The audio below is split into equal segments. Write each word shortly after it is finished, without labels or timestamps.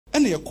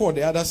and you call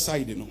the other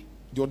side, you know,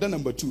 the order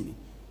number 2.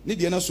 Need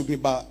the answer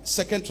about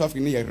second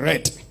traffic near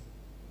red.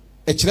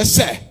 A chile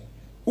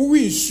who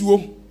is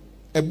so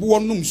a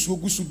buonum so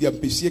gusu the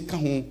ampesi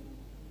kahon,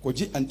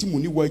 koji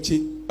antimuni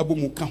wache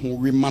abomu kahon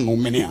remano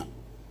mania.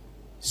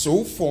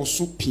 So for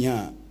so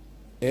pia,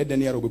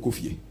 Daniel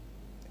Obekofie.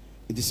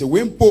 It is a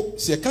wempo,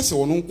 se a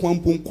castle on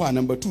quampum qua,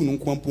 number 2 non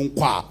quampum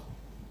qua.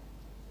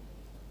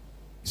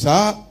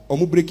 Sir,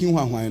 omu breaking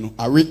one,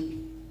 I read.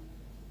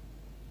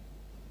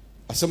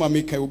 Asama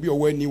make will be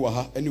aware ni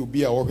waha and will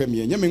be our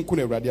hemi and yamen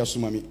kuna radia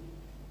sumami.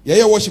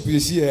 Yaya worship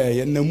is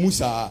here and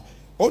Namusa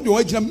all the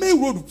original main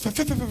road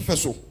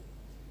so.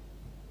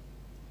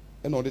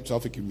 And all the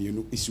traffic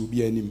is will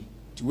be an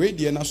to wait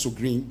the answer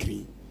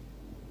green.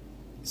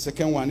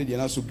 Second one the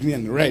answer green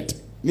and red.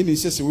 Meaning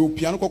says we will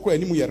piano cocoa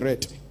any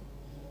red.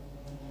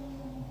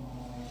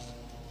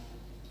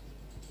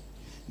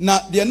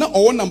 Now they are not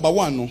all number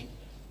 1 no.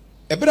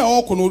 A better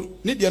all kono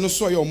need the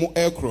so your more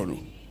air chrono.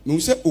 No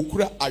say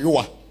okura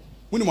ayowa.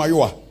 When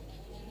Mayoa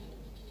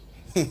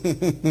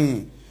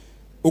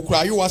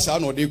Okra, you was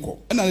an odeko,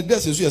 and the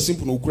desk is a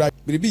simple cry.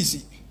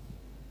 BBC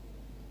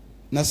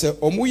Nasa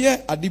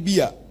Omuye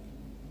Adibia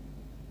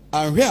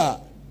and here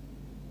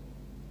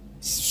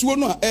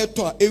Suno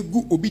Airto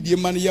Egu Obi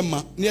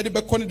Maniama near the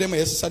Bacon dem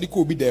as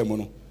Sadiko be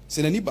demono.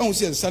 Send any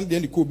bounce and Sunday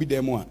and the Kobe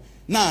demo.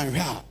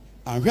 Now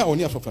I'm here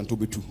only for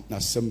Fantobitu. Now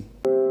some.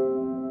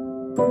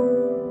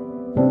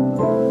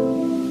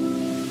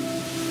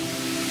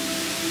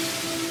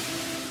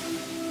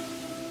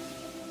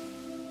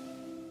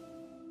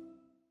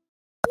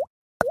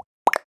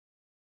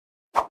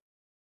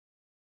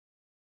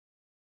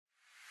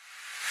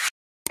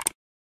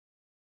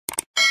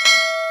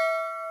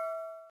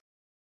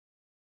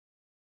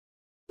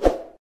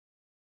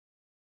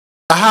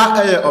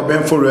 Aha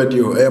OBENFO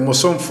radio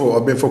mosomfo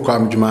OBENFO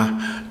Kwame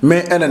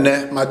me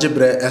enene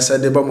majebre ese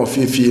de ba mo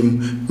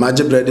fiefiem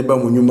majebre de ba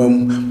mo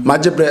nwumam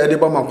majebre de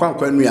ba mo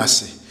kwankwan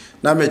nuase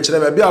na me kire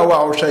ba bia wo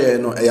a wo hwe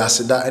no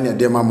yaseda ene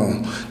de ma mo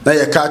na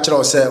ye ka kire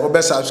o se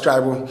obe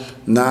subscribe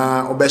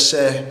na obe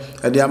share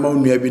de ama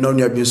nua bi na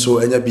nua bi so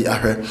enya bi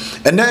ahwe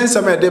ene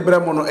nsem e de bre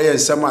mo no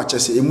nsem a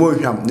chese emo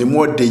hwam ne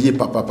mo de yi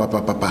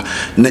papa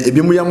na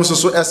ebi mu yam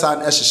so esa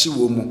na ehyehe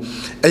wo mu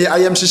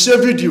ayam hyehye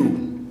video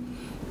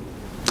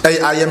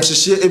I am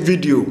share a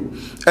video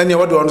and you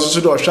want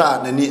to do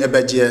shot and ni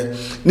ebeje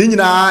ni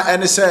nyina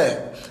ene say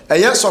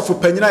yes of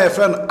panyina your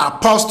friend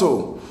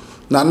apostle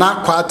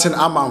na kwatin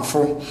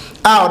amanfo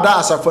a oda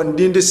asafo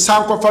ndin de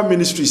sankofa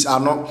ministries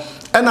ano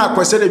e na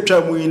kwese de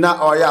twa mu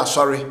na oya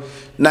asori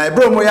na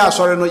ebro mo ya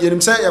asori no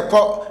yenim say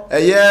yekọ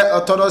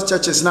orthodox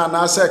churches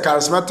na say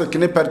charismatic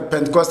ni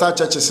pentecostal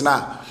churches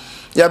na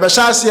ya be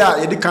shase a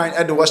yedikan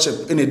e de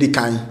worship in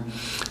edikan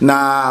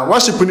na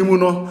worship ni mu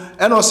no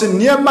e no se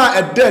niema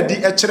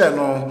edadi e kire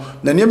no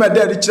na niema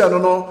edadi kire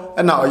no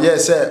e na oye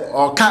se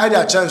o ka ade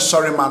a kire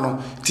sorry ma no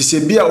ti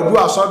se bia odu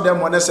aso dem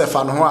ne se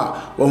fa no ho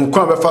a o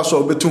hukwan be fa so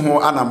obetu ho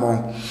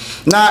anamo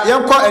na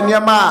yenko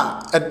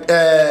eniema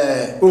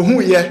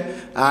ohu ye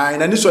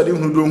na ni so de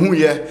hu do hu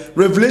ye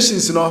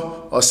revelations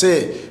no o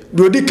se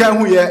do di kan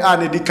hu ye a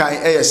ne di kan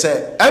e ye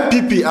se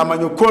NPP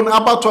amanyoko no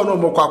abato no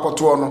mo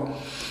kwakoto no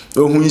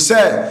ohu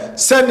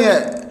se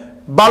ne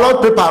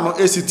ballot paper no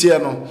esitie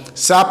no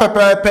sa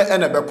pepepe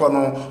ene beko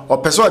no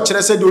opese o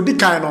kire se de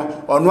odikan no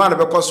ono an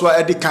beko so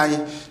edikan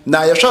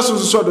na ye hwe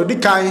so de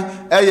odikan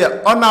eye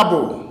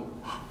honorable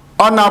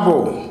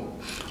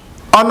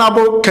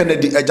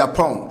Kennedy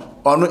Agyapong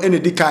ono ene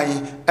dikan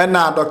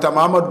na Dr.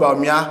 Muhammad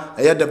Bawumia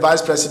eye the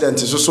vice president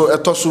so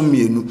etoso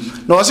mienu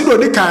na o se de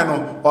odikan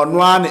no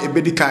ono an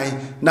ebedikan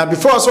na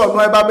before so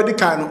ono eba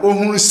bedikan no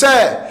ohun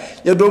se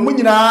ye do mu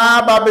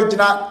nyina ba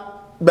begina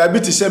ba bi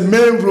ti se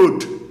main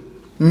road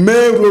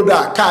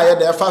a car ye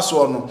de fa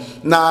so no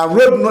na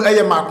road no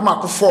eye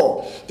makomako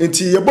 4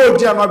 enti ye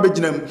bodi anu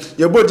abeginam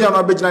ye bodi anu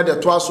abegina de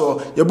to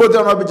aso ye bodi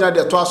anu abegina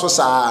de to aso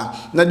saa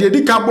na de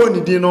di kan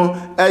boni di no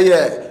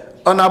eye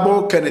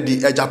honorable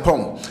Kennedy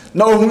Agyapong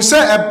na ohun se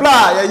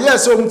ebla ye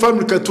yes ohun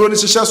family katuo ni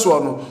hihye so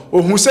no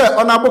ohun se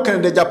honorable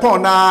Kennedy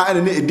Agyapong na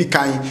ene ne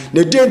edikan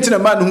na de ntina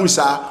ma no hu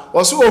saa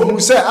oso ohun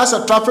se as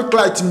a traffic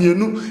light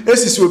mienu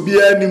esisi obi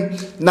anim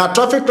na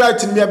traffic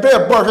light mi ebe e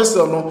bo hwese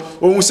no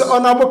ohun se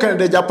honorable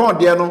Kennedy Agyapong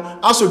de no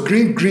aso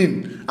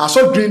green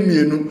aso green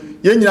mienu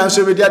ye nyina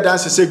so be dia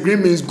dance say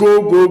green means go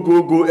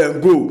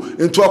and go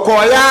into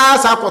akoya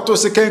sa akoto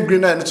second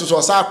green na to so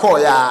sa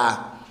akoya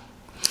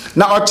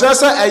na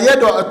otresa eye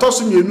do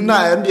etoso mienu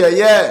na ende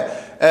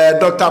eye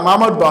Dr.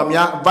 Muhammad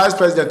Bawumia vice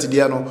president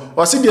dia no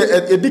o se de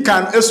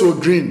edikan eso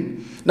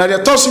green na de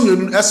etoso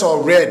mienu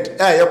eso red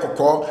eye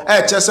kokko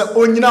chese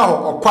onyina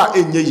ho okwa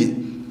enyeyi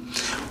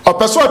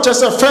opeso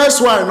chese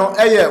first one no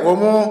eye wo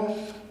mo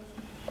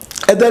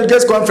a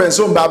delegates conference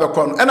on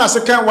Babacon and a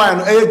second one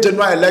a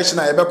general election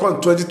I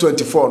become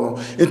 2024 no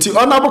enti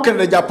honorable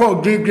Kennedy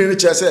Agyapong green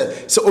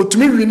chese so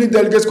otumi win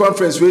delegates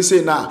conference we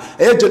say na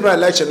a general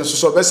election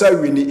so besa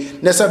win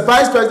na say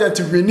vice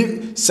president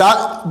win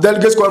sa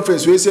delegates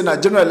conference we say na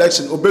general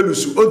election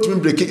obelusu otumi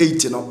break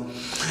 80 no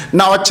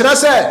na o kire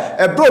say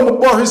e bro mo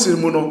bo hwisi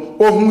mu no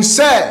ohun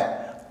say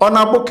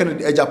Honorable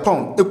Kennedy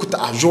Agyapong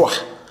ekuta ajoa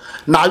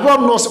na ajoa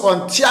no se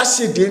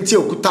ontiase de nti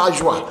ekuta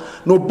ajoa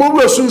no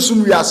bowo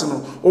sunsun wiase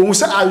no ohun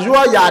se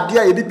ajoa ya ade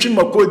a yedi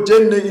twimako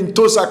jenne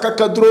intosa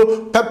kakaduro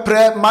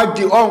pepre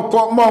magi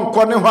onko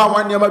monko ne ho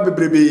awanema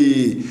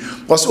bebrebe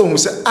wose ohun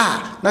se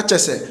na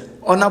chese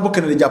Honorable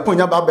Kennedy Agyapong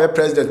nya ba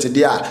president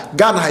dia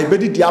Ghana ha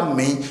ibedi dia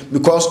men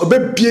because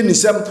obebie ni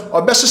sem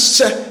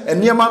obehye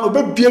enema no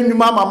obebie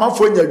nwuma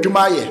mamafo nya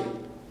adwuma ye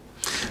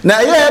na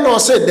ye no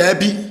se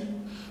dabi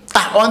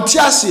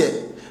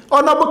ontiase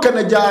Honorable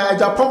Kennedy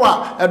Agyapong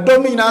a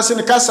edomi nyina se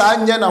ne kasa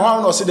anye na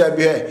hwan no se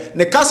dabi he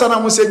ne kasa na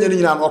mo se nye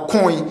nyina no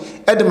kon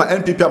edema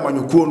NPP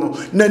amanyukuo no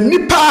na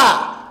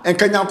nipa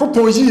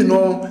enkanyankopon yi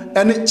no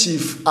ene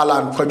Chief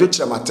Alan Kwadwo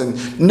Kyerematen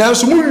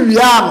nanso mu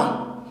wia no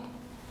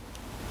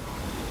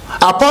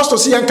Apostle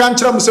si yan kan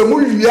kyerem se mu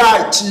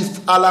wia Chief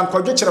Alan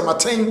Kwadwo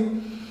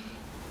Kyerematen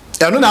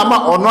eno na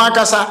ama ono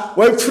akasa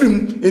wa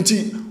firim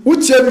enti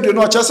wutie video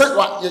no kyese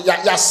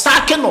ya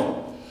sake no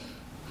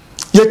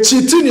ye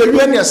chiti ne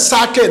wie ne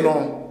sake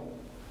no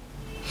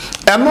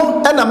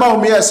eno ena ma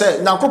omi yese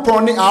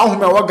nyankopon ni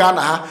ahome wa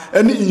Ghana ha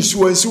eni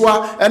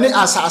insuwansiwa eni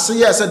asase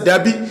yese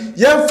dabi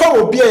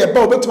yemfa obi ye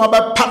ba obetuma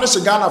ba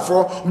punish Ghana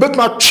for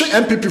obetuma twe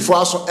NPP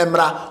for aso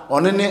emra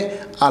one ne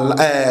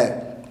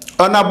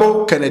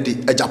Honorable Kennedy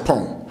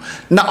Agyapong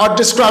na o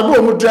describe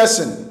o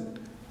dressing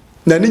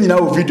na ni nyina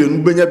o video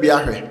no benya bia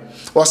hwe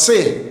o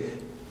say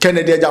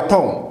Kennedy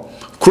Agyapong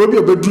krobi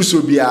obedru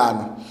so bia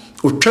no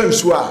o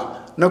twansu a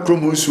na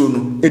kromo nsuo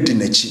no edi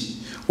nachi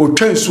o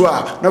twansu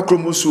a na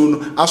kromo nsuo no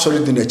asori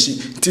di nachi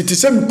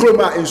titisem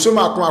kroma enso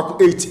ma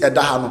akon 8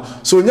 eda ha no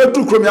so nya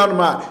du kromi anu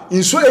ma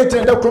enso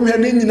 8 eda kromi ha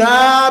ni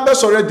nyina be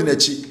sori di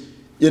nachi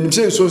yenim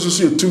se enso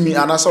so etumi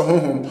anasa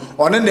honhom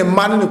one ne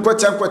man ne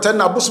kweten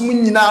na bosum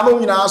nyina no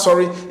nyina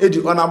asori edi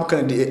Honorable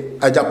Kennedy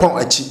Agyapong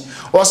achi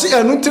o se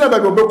enu ntina ba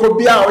obekọ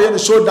bia o ye ne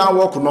showdown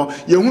work no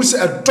ye hu se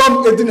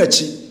edom edi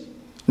nachi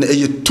na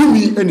eye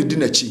tumi eni di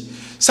nachi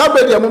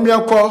Sabedi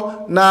amumianko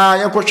na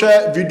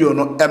yankwohwe video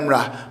no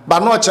emra ba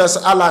no chese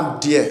Alan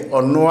de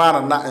ono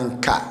ara na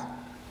nka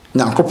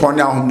nyankopon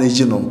ne ahom na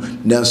yi no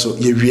nanso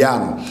ye wia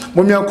no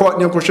mumianko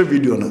ne yankwohwe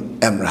video no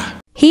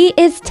emra. He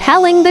is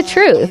telling the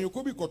truth.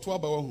 Yokobi koto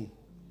aba wahu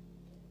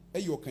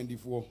eyo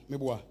kandifo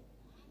meboa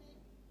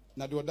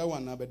na de oda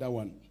one na beda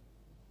one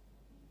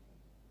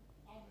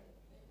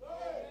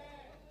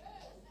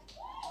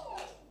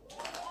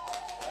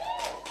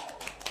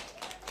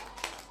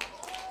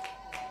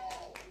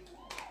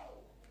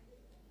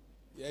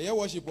ya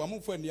worship wa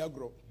mufo ni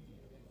agro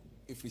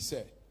if we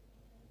say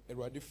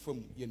erade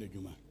fam ye na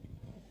dwuma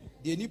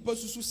de nipa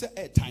susu se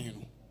etan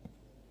no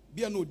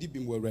bia na odi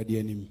bim erade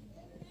anim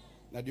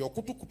na de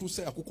okotokoto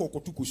se akokọ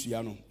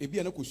okotokosua no e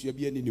bia na kosua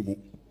bia ni nimu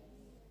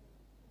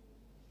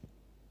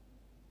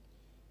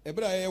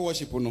ebra ya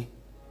worship no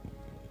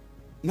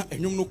na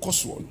enwum no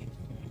koso no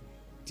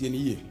tie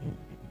ni ye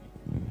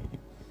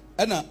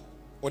ana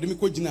odi mi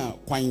ko gina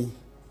kwan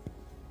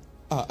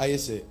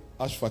ayese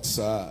asphalt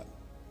sa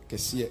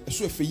kesiye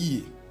eso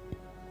efeyi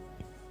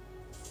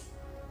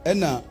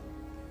ena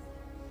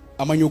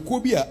amanyoko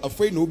bi a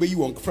afei na obeyi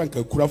won frank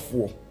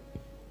akurafo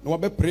na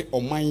wabepre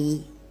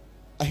oman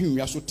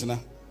ahwenwa so tena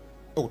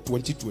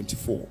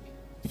 2024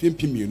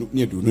 fempimienu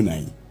ne adonu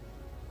nan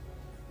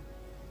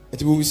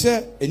etibu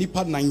se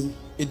enipa nan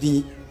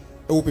edin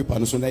ewo paper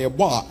no so na ye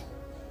bo a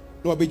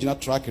na wabegina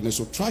track ne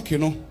so track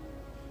no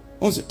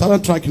on se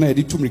talent track na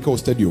edi tumrika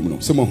stadium no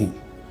se mo hu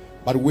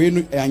but we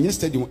no anya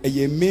stadium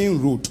e main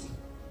road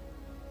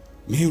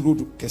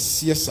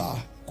kesiye sa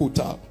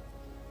kota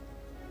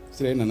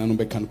sire na nanu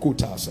bekan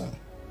kota sa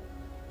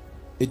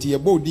eti ye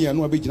board dia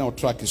no abegina o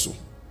track so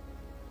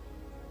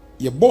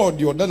ye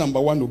board your number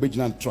 1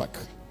 obegina on track,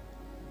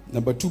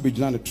 number 2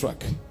 begina on the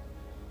track,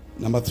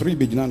 number 3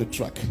 begina on the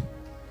track,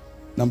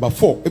 number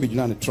 4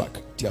 begina on the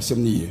track ti asem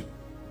ni ye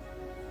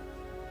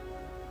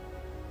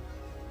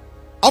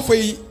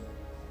afei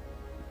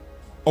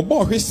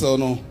obo hwesel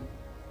no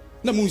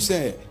na mu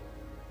say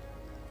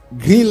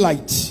green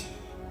light.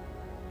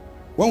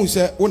 When we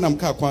say onam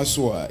car kwan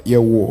so ye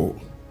wo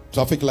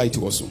traffic light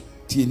also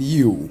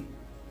tieni o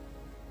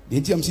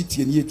the NTMC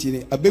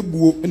tieni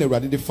abebuo na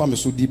awurade de fam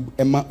so di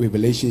ema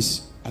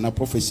revelations and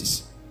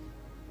prophecies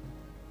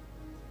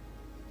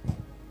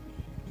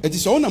it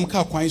is onam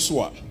car kwan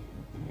so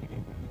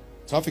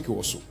traffic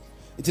also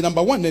it is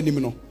number 1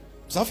 nanim no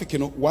traffic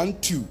no 1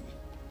 2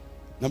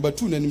 number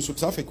 2 nanim so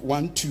traffic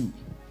 1 2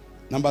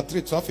 number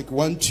 3 traffic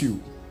 1 2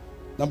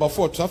 number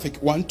 4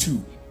 traffic 1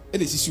 2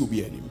 and this is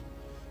obi anim.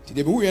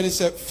 The way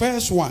say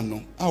first one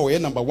no our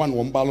number 1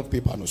 one ballot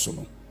paper no so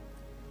no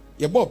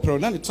ye bo pro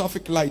na the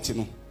traffic light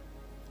no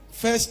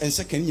first and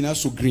second you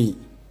so green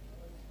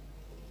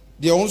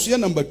the also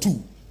number 2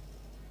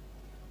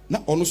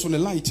 na ono so the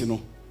light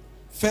no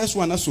first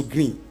one so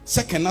green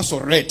second na so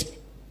red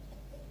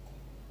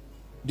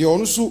the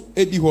also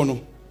edi ho no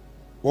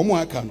wo mo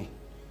aka no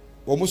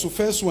wo mo so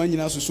first one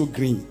you so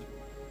green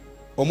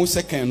wo mo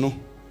second no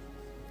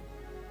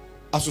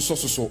aso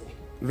so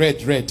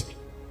red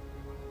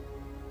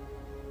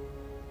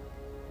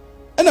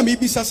and I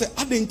maybe say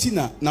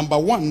adentina number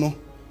 1 no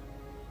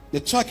the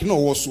track no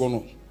was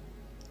one.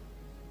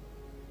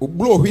 O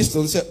blow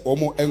whistle say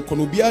omo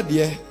enkonobia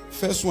de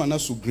first one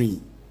aso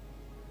green.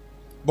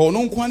 But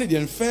ono nkwane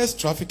the first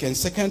traffic and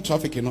second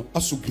traffic no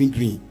aso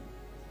green.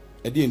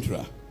 E dey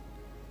entra.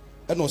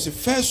 And no say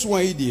first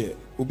one e dey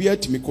obi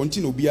atimi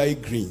continue obi aye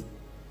green.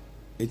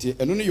 Enti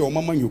eno no ye o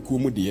mama nyoku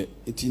mu de.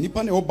 Enti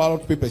nipa na o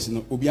ballot papers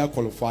no obi a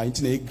qualify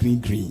enti na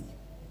green.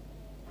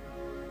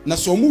 Na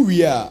so mu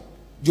wi a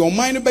the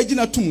oman no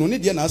bagina tum no ne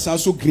de na asan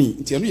so green.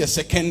 Enti eno ye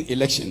second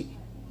election.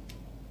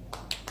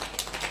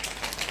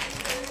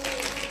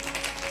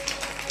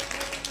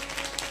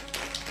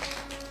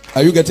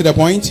 Are you getting the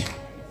point?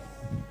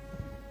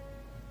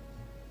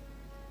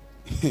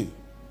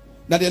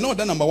 Now they know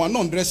that number one,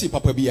 non dressing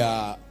papa be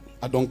I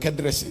don't care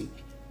dressing.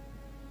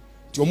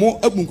 To more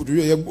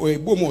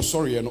abun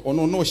sorry and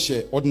no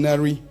share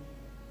ordinary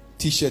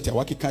t-shirt a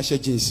waki can share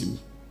jeans.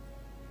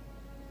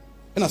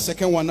 And a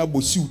second one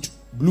about suit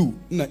blue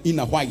in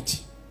a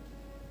white.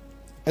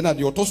 And at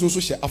the otos also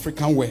share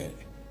African wear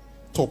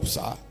tops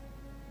are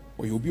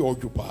or you'll be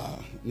occupied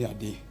near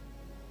day.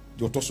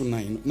 The otoso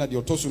 9 na the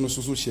otoso no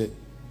so share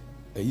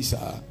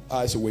isa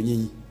as when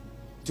you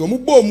to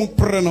mubo mu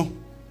preno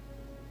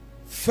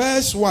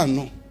first one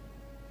no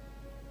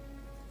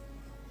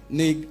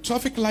ne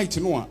traffic light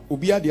no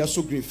obi ade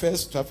aso green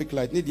first traffic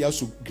light ne de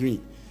aso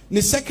green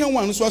ne second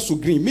one so aso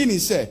green meaning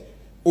say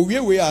owie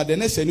we are the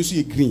next no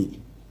so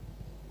green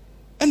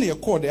and you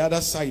call the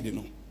other side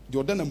no the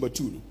order number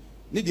 2 no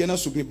ne de na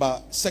so green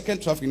ba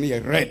second traffic ne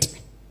red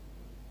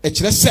e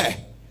kire say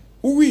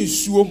uwi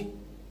nsuo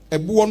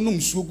ebo nom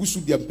nsuo gusu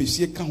de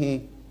ampesie ka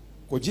ho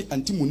koji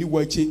antimuni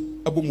wache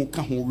abomu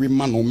ka ho we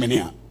ma no mene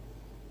a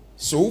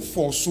so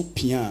for so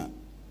pia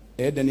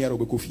e de ne ara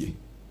obekofie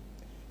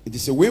it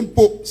is a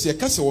wempo se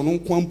ka se wono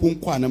nkwampo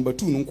nkwa number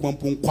 2 no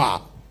nkwampo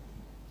nkwa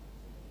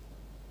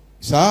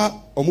sa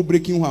omo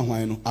breaking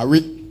hwan no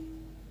awe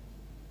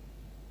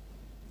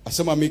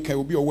asema meka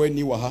obi o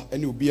wani wa ha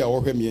ene obi a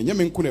ohwe me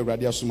nyame nko na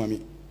awrade asoma me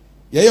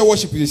ye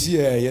worship yesi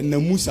ye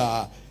namu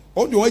sa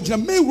o de wagina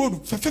main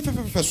road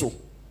fe so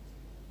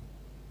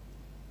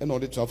and all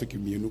the traffic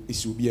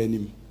is will be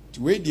anim.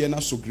 To wait the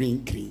na so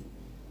green.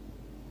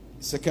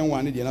 Second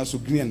one the na so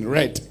green and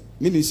red.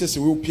 Meaning says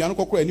we piano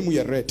kokora anim ye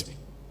red.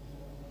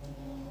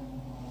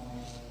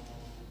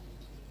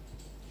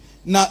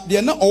 Na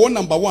the na owo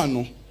number 1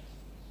 no.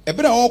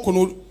 Ebe na won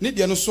no ne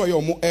de no so ye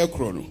omo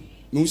aircraft no.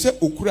 Me say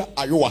okura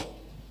ayowa.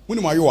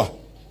 Munim ayowa.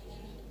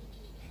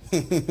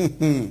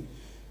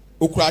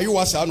 Okura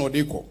ayowa sa na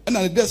de ko.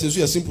 Na the dress so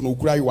ye simple no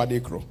okura ayowa de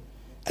kro.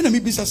 Na me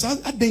bisa sa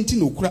adenti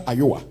na okura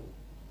ayowa.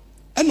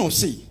 And no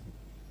say,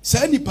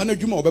 say any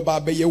panajuma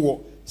obeba beye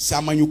wo,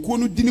 samanyuko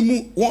no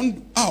dinimu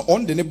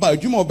on the neba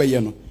juma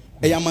obeyeno,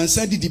 a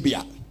yamansa di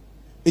dibia.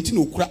 Eti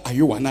no kura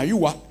ayowa, na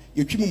ayowa,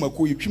 yechimu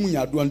mako, yechimu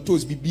nyadu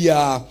antos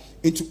bibia,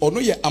 into ono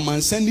ye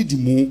amansani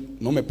dimu,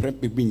 no me prep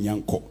bebin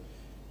yanko.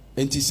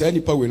 Enti say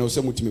any power no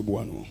se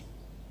mutimibuano.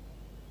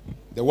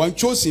 The one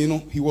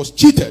chosen, he was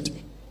cheated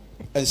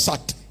and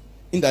sacked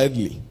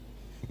indirectly.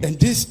 And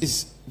this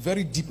is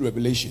very deep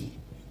revelation.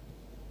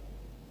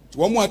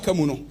 One more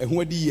kamuno, and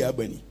who di ye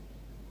abani.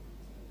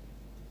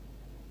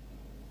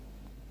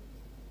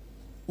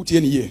 Uti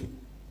any year.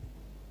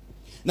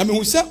 Na me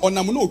who say on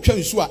namuno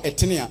chansu a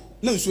etenia,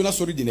 na nsu na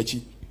sori di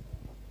nachi.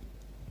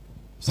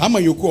 Sama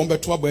yoku on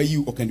beto aba yi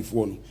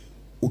okanifo no.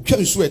 Otwa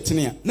nsu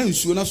etenia, na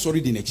nsu na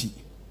sori di nachi.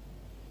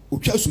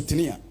 Otwa su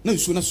tenia, na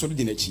nsu na sori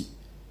di nachi.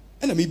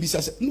 And maybe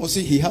say no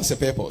say he has a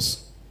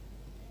purpose.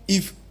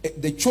 If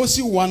the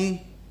chosen one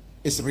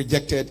is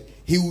rejected,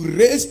 he will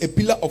raise a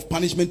pillar of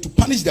punishment to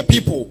punish the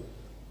people,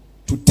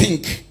 to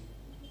think,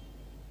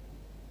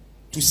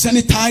 to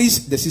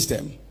sanitize the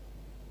system.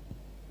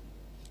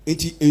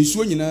 Enti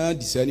ensuo nyina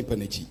disani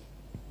panachi.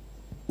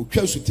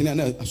 Utwa sutena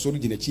na asori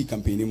dinachi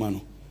campaign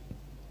mano.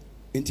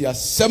 Enti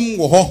asem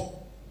wo ho.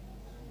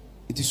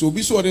 Enti so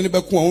obi so ode ne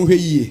beko a wohwe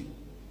yie.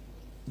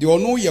 De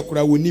ono ye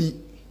kura wonim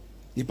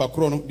nipa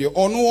kro no. De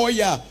ono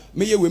oya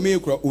meye we meye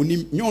kura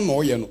onim nyo no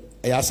oye no.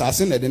 E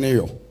asase na de ne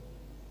yo.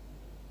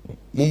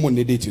 Mumu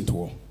ne date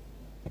nto.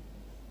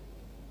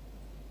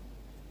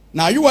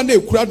 Na ayowa na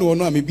ekura no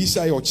no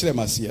amebisa ya okire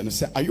mase no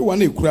se ayowa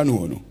na ekura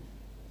no no.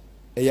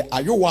 Eye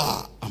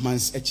ayowa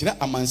amans ekire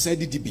amansan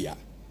didibia.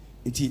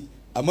 Nti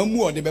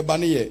amamu ode beba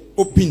ne ye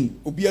open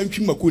obi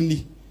antwi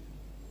makonni.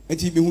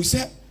 Nti be hu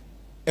se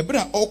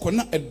ebra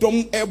okona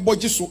edom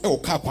eboje so e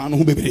oka kwan no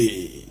ho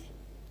bebre.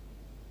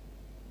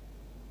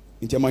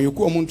 Nti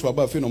amanyoku omuntu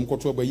aba afi no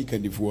mkoto aba yi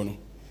kandifuo no.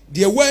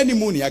 De wani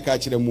mu ne aka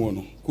akire mu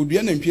no.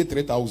 Kodua na ntwe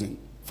 3000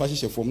 fa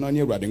hye fom na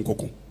ne awrade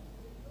nkoko.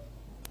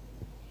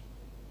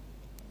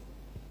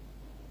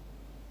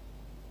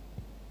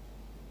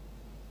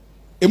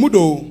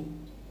 Emudo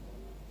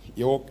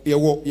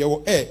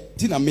yewo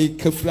tina me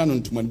kafura no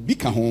ntuma bi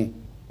ka ho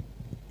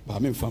ba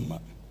me mfama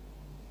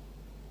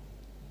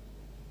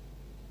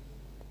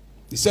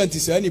isanti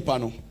sa nipa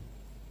no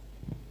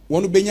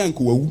wonu benya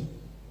nko wawu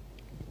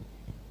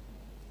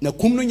na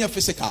kum no nya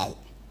physical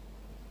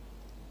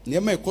ne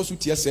ma ekosu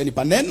tia sa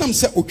nipa na enam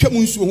se otwam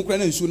nsuo ho kra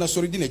na nsuo na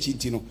sori di na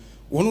chinti no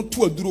One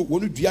to aduro,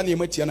 one duane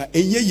matiana,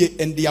 enye,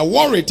 and they are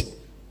worried.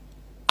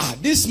 Ah,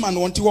 this man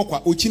want to walk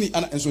Uchini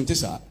and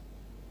Sontesa.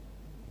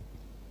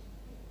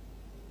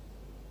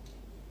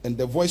 And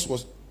the voice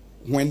was,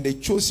 when the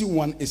chosen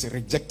one is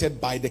rejected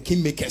by the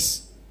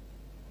kingmakers,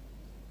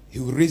 he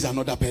will raise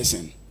another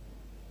person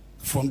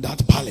from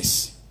that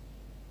palace.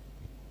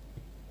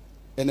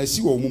 And I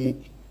see Omumu.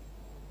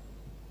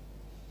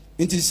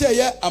 Inti say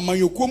ya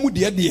amanyokomu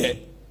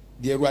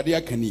de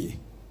Radia Kani.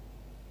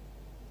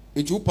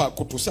 Ejupa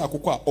kotosa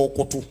akokwa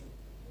okoto.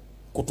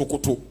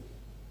 Koto.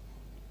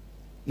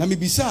 Na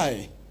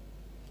mibisai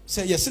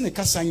say yesi ne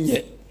kasa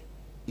nye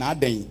na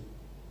adan.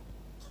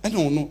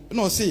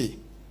 No say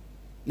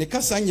ne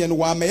kasa nye no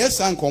wa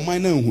meyesa anka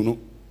oman na hu no.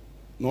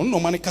 No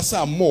man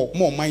kasa more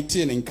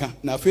mighty ne nka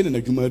na afi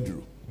ne adwuma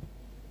aduru.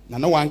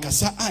 Na wa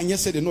nkasa anye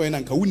se de no ye na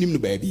nka wunim no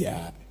ba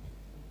bia.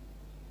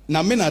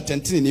 Na me na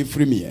atentene ne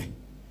free me.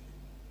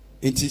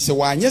 Enti se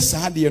wa anye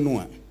sa de no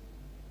a.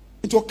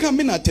 Enti o ka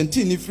me na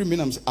atentene ne free me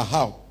na say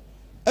aha.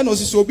 E no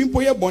se obi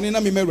mpo ye bone na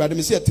me mawurade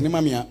me se atene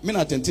ma me a me na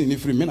atentene ne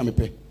free me na me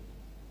pe.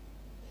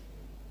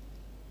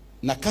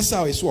 Na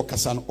kasa we so o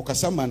kasa no o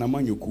kasa ma na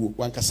manyoku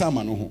wan kasa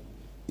ma no ho.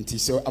 Enti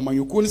se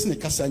amanyoku ne se ne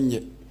kasa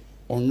nye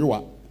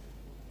onyoa.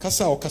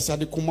 Kasa o kasa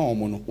de kuma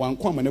omo no wan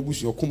kwa ma na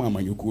busu o kuma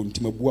amanyoku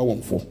nti mabua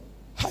wonfo.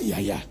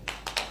 Hayaya.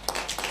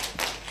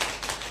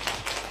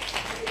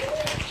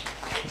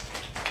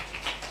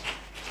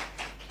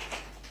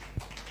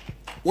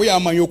 We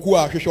are manyoku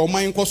a hwehwe o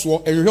man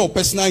koso ehwe o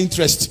personal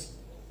interest.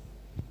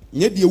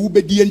 Nye de ewu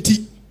bedi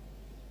enti.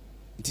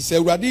 Nti se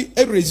awurade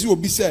erezi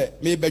obi se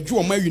me bedwu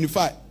o ma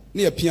unify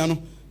na ye piano.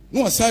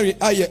 No asare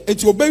aye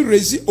enti obe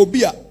rezi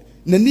obi a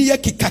nani ye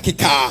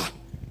kika.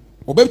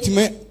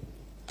 Obetime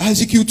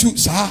execute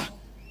sa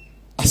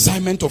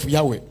assignment of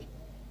Yahweh.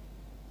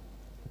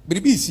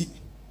 Biribisi.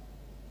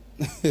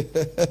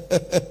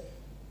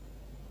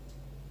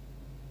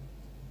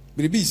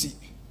 Biribisi.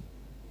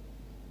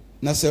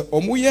 Na se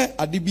omuye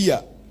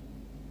adibia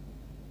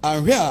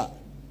anhwe a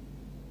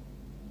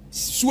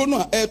suo no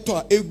a eto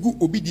a egu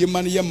obi die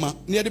man ye ma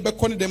na ye de be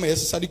kone dem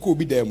yesade ko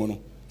obi dem no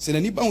se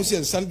nani ba hu se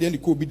yesade de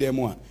ko obi dem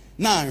a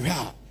na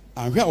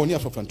anhwe a oni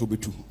afafanto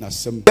betu na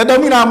sem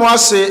yadamina mo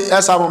ase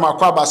esa mo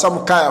makwa abasa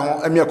mo kai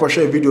ho emi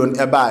ekohwe video no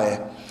ebaaye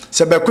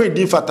se be ko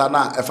di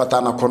fatana e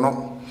fatana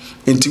kono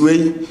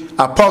entiwei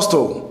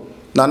apostle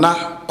nana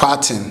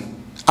kwatin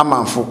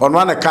amanfo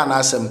ono na ka na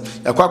asem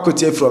yakwa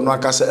kwoti afro no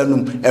akasa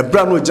anum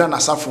ebra no gya na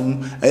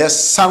safom eye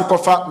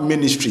sankofa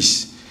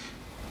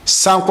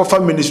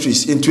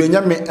ministries into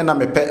enya me na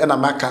mepe na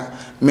maka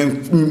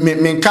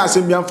men ka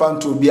asem bia mfa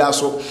nto obia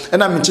so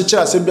na me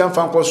chichira asem bia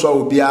mfa nkoso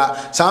obia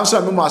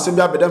sanso me mo asem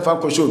bia beden mfa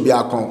nkoso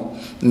obia kon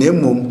na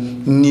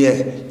emom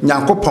nie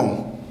nyankopon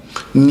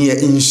nie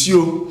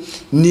insio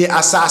ni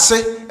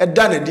asase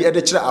eda na di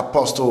ede kire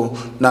apostle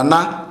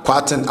nana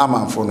kwaten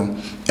amanfo no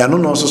eno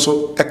no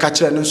so e ka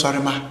kire ne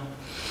nsorema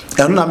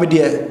eno na me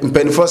de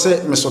mpanifo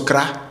se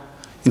mesokra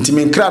nti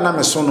me nkra na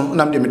me so no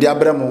na me de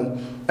abramo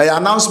e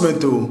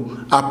announcement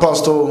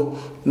apostle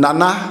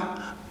nana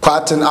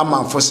kwaten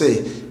amanfo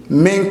se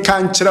men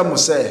kan kire mo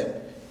se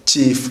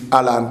chief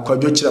alan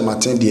kwadwo kire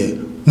maten de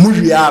mo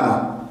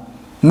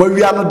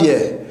wiano de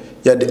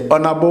ye the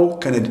honorable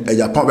Kennedy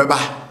Agyapong beba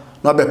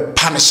no be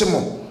punish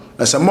mo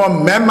na se mo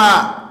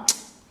mema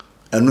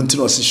enu nti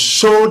no se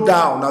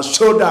showdown no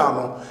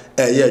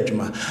ye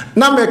adwuma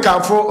na me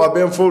kanfo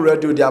OBENFO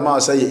radio di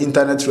ama say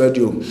internet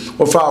radio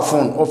ofa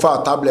phone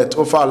ofa tablet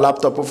ofa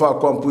laptop ofa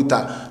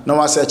computer na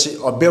wa search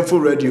OBENFO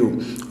radio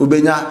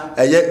ubenya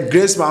ye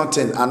Grace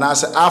Mountain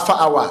anase Alpha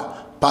Hour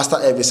Pastor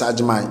Elvis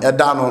Ajimai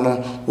eda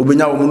no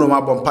obenya wo no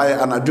mabompae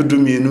anadwodu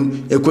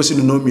mienu ekosi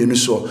no mienu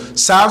so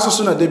saa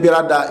so na de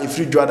biara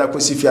efri dwada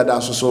kosi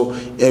fiada so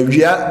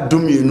ewia du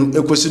mienu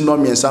ekosi no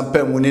miensa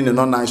pam ni ne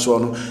no nan so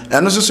no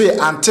eno so ye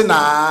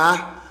antena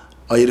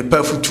oyire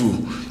pafutu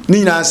ni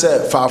nyina se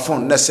fa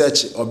phone na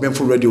search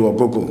OBENFO radio or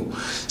Google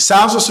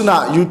saa so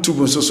na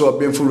YouTube so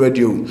OBENFO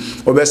radio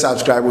obe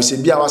subscribe se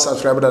bia wa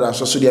subscribe da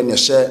so de na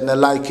share na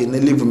like na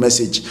leave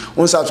message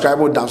on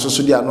subscribe da so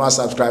de no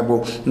subscribe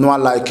no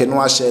like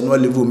no share no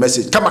leave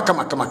message kama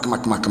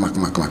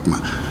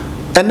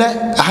ene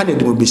aha ne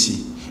de mo besi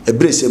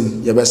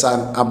ebresem ye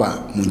besa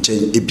aba mu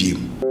nchen ebiem